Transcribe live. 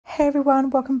Hey everyone,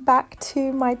 welcome back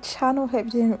to my channel.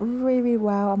 Hope you're doing really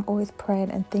well. I'm always praying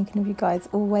and thinking of you guys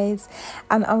always,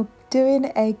 and I'm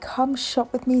doing a come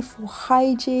shop with me for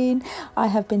Hygiene. I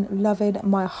have been loving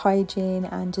my Hygiene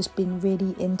and just been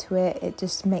really into it. It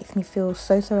just makes me feel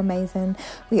so amazing.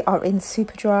 We are in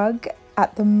Superdrug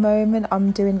at the moment.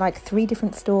 I'm doing like 3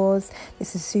 different stores.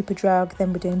 This is Superdrug,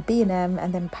 then we're doing B&M,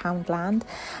 and then Poundland.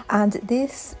 And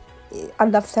this, I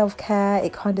love self-care.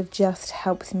 It kind of just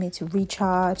helps me to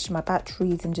recharge my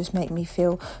batteries and just make me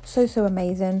feel so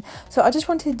amazing. So I just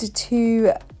wanted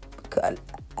to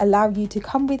allow you to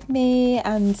come with me,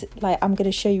 and like I'm going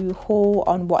to show you a haul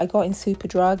on what I got in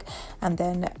Superdrug and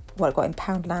then what I got in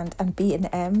Poundland and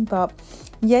B&M. But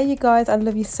yeah, you guys, I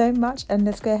love you so much, and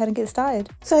let's go ahead and get started.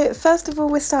 So first of all,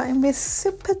 we're starting with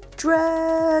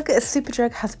Superdrug.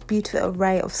 Superdrug has a beautiful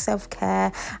array of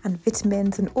self-care and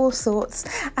vitamins and all sorts,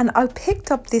 and I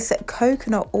picked up this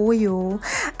coconut oil,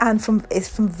 and it's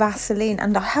from Vaseline,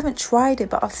 and I haven't tried it,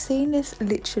 but I've seen this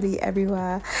literally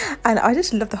everywhere, and I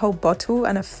just love the whole bottle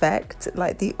and effect,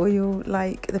 like the oil,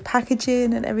 like the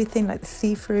packaging and everything, like the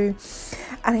see-through,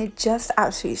 and it just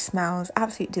absolutely smells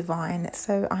absolutely divine.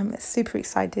 So I'm super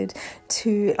excited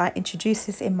to like introduce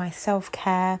this in my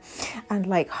self-care and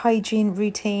like hygiene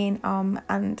routine,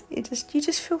 and you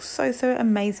just feel so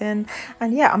amazing.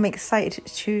 And yeah, I'm excited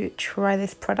to try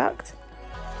this product.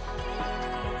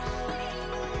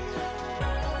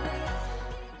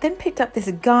 Then picked up this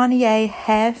Garnier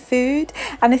hair food,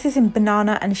 and this is in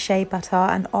banana and shea butter,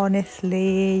 and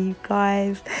honestly you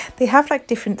guys, they have like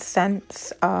different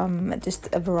scents, just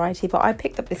a variety, but I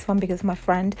picked up this one because my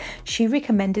friend, she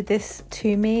recommended this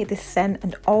to me, this scent,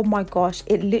 and oh my gosh,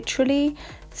 it literally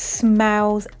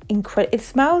smells incredible. It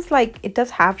smells like, it does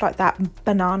have like that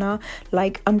banana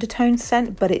like undertone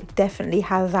scent, but it definitely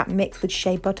has that mix with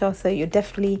shea butter, so your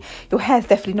hair's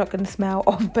definitely not going to smell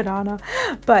of banana,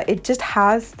 but it just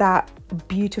has that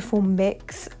beautiful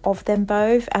mix of them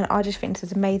both. And I just think this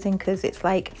is amazing because it's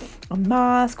like a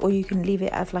mask, or you can leave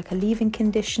it as like a leave-in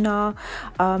conditioner.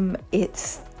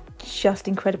 It's just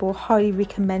incredible, highly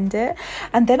recommend it.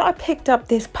 And then I picked up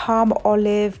this palm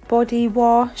olive body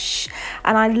wash,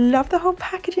 and I love the whole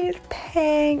packaging. It's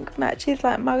pink, matches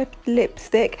like my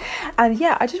lipstick, and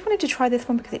yeah, I just wanted to try this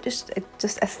one because it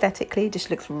just aesthetically just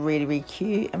looks really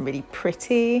cute and really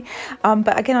pretty.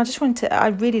 But again, I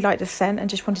really like the scent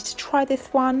and just wanted to try this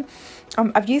one.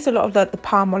 I've used a lot of the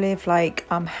palm olive like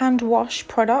hand wash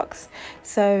products,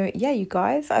 so yeah, you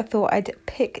guys, I thought I'd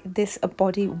pick this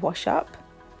body wash up.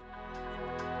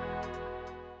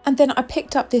 And then I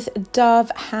picked up this Dove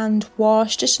hand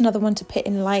wash, just another one to put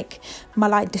in like my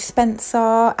like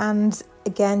dispenser. And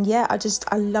again, yeah,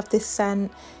 I love this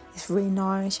scent. It's really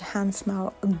nice. Your hands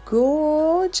smell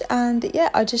gorge. And yeah,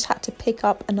 I just had to pick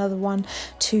up another one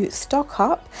to stock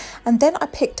up. And then I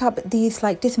picked up these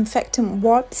like disinfectant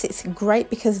wipes. It's great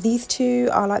because these two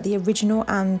are like the original,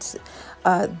 and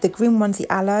the green one's the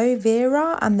aloe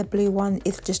vera, and the blue one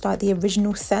is just like the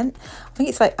original scent. I think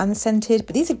it's like unscented,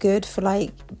 but these are good for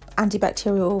like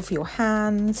antibacterial for your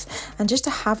hands and just to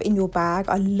have in your bag.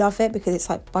 I love it because it's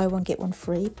like buy one get one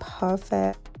free.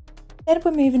 Perfect. Then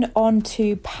we're moving on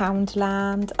to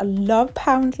Poundland. I love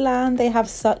Poundland. They have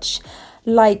such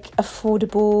like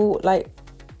affordable like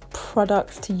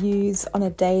products to use on a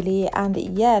daily, and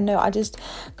yeah, no, I just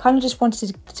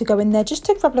wanted to go in there just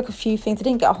to grab like a few things. I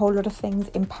didn't get a whole lot of things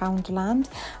in Poundland,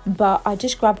 but I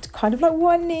just grabbed kind of like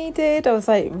what I needed. I was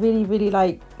like really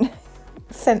like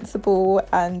sensible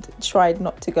and tried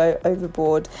not to go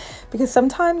overboard, because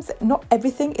sometimes not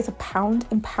everything is a pound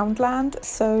in Poundland,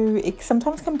 so it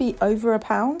sometimes can be over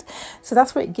 £1, so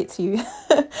that's where it gets you.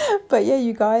 But yeah,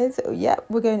 you guys, yeah,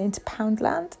 we're going into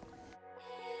Poundland.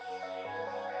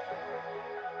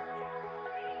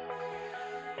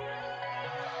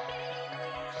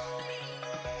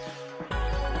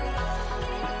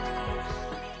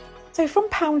 So from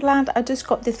Poundland, I just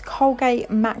got this Colgate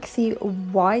Maxi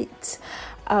White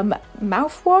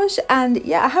mouthwash, and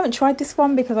yeah, I haven't tried this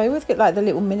one because I always get like the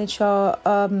little miniature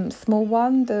small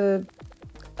one, the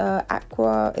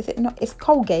Aqua, is it not? It's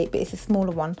Colgate, but it's a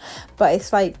smaller one, but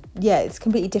it's like, yeah, it's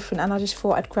completely different, and I just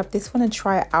thought I'd grab this one and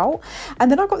try it out. And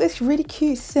then I got this really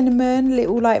cute cinnamon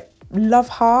little like love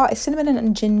heart. It's cinnamon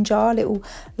and ginger little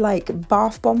like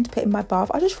bath bomb to put in my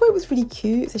bath. I just thought it was really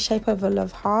cute. It's the shape of a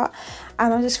love heart,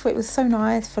 and I just thought it was so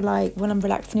nice for like when I'm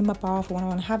relaxing in my bath, or when I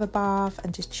want to have a bath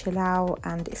and just chill out.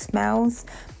 And it smells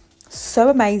so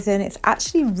amazing. It's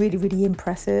actually really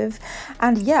impressive.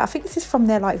 And yeah, I think this is from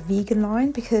their like vegan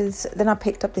line, because then I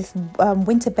picked up this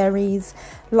winter berries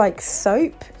like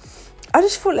soap. I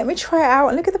just thought, let me try it out.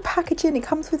 And look at the packaging. It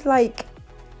comes with like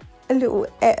a little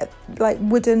like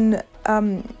wooden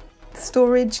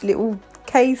storage little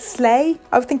case sleigh.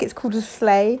 I think it's called a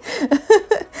sleigh.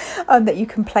 That you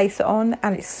can place it on,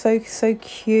 and it's so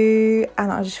cute,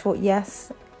 and I just thought,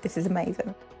 yes, this is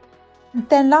amazing.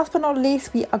 Then last but not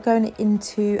least, we are going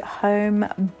into Home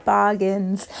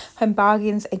Bargains. Home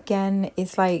Bargains again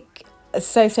is like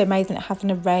so amazing. It has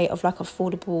an array of like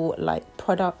affordable like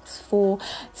products for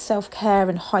self-care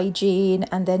and hygiene,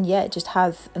 and then yeah, it just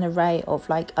has an array of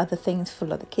like other things for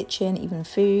like the kitchen, even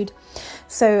food.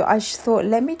 So I just thought,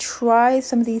 let me try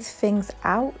some of these things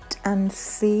out and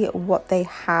see what they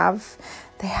have.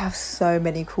 They have so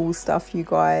many cool stuff, you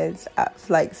guys, at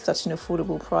like such an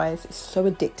affordable price. It's so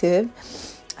addictive,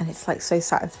 and it's like so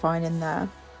satisfying in there.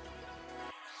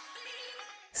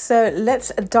 So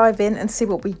let's dive in and see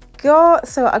what we got.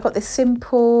 So I got this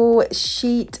Simple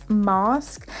sheet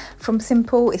mask from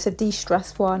Simple. It's a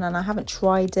de-stress one, and I haven't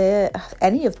tried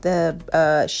any of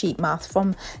the sheet masks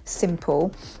from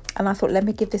Simple, and I thought, let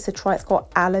me give this a try. It's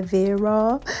got aloe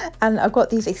vera, and I got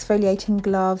these exfoliating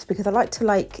gloves because I like to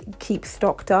like keep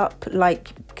stocked up,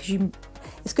 like because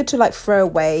it's good to like throw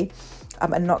away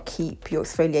and not keep your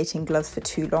exfoliating gloves for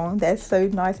too long. They're so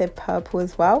nice. They're purple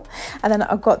as well. And then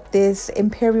I got this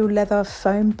Imperial Leather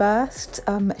Foam Burst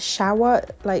shower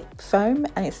like foam,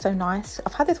 and it's so nice.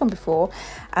 I've had this one before,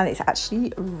 and it's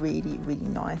actually really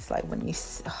nice. Like when you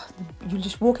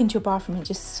just walk into your bathroom, it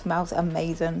just smells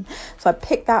amazing. So I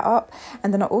picked that up,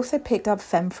 and then I also picked up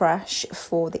Femme Fresh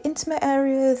for the intimate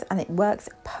areas, and it works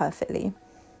perfectly.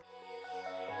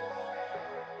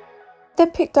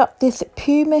 Then picked up this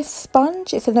pumice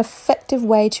sponge. It's an effective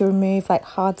way to remove like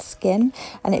hard skin,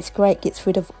 and it's great, gets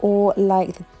rid of all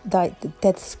like the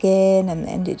dead skin,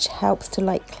 and it helps to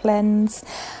like cleanse.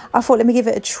 I thought, let me give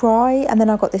it a try. And then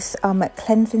I got this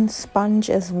cleansing sponge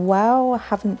as well. I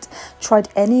haven't tried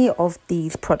any of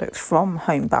these products from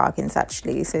Home Bargains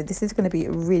actually, so this is going to be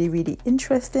really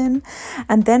interesting.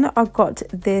 And then I got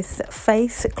this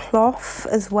face cloth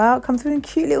as well. It comes in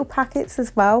cute little packets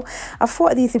as well. I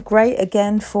thought these are great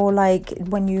again for like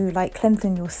when you like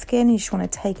cleansing your skin, you just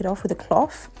want to take it off with a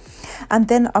cloth. And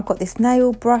then I got this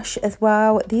nail brush as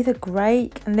well. These are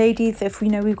great, and ladies, if we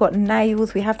know we've got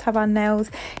nails, we have to have our nails.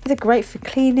 These are great for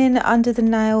cleaning under the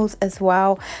nails as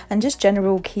well, and just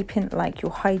general keeping like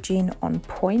your hygiene on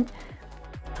point.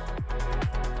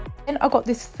 And I got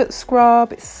this foot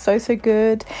scrub. It's so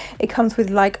good. It comes with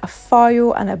like a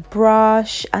file and a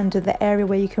brush under the area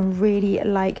where you can really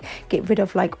like get rid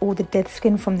of like all the dead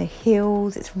skin from the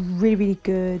heels. It's really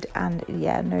good. And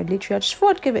yeah, no, literally I just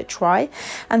thought I'd give it a try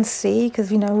and see, because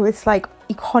you know it's like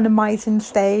economizing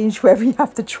stage where you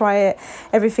have to try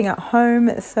everything at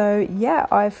home. So yeah,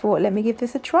 I thought, let me give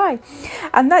this a try.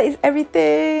 And that is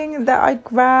everything that I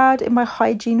grabbed in my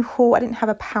hygiene haul. I didn't have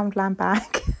a Poundland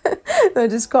bag. So I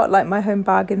just got like my Home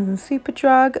Bargains and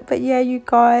Superdrug. But yeah, you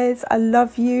guys, I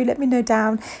love you. Let me know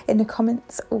down in the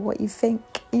comments what you think.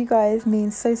 You guys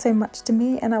mean so much to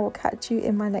me, and I will catch you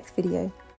in my next video.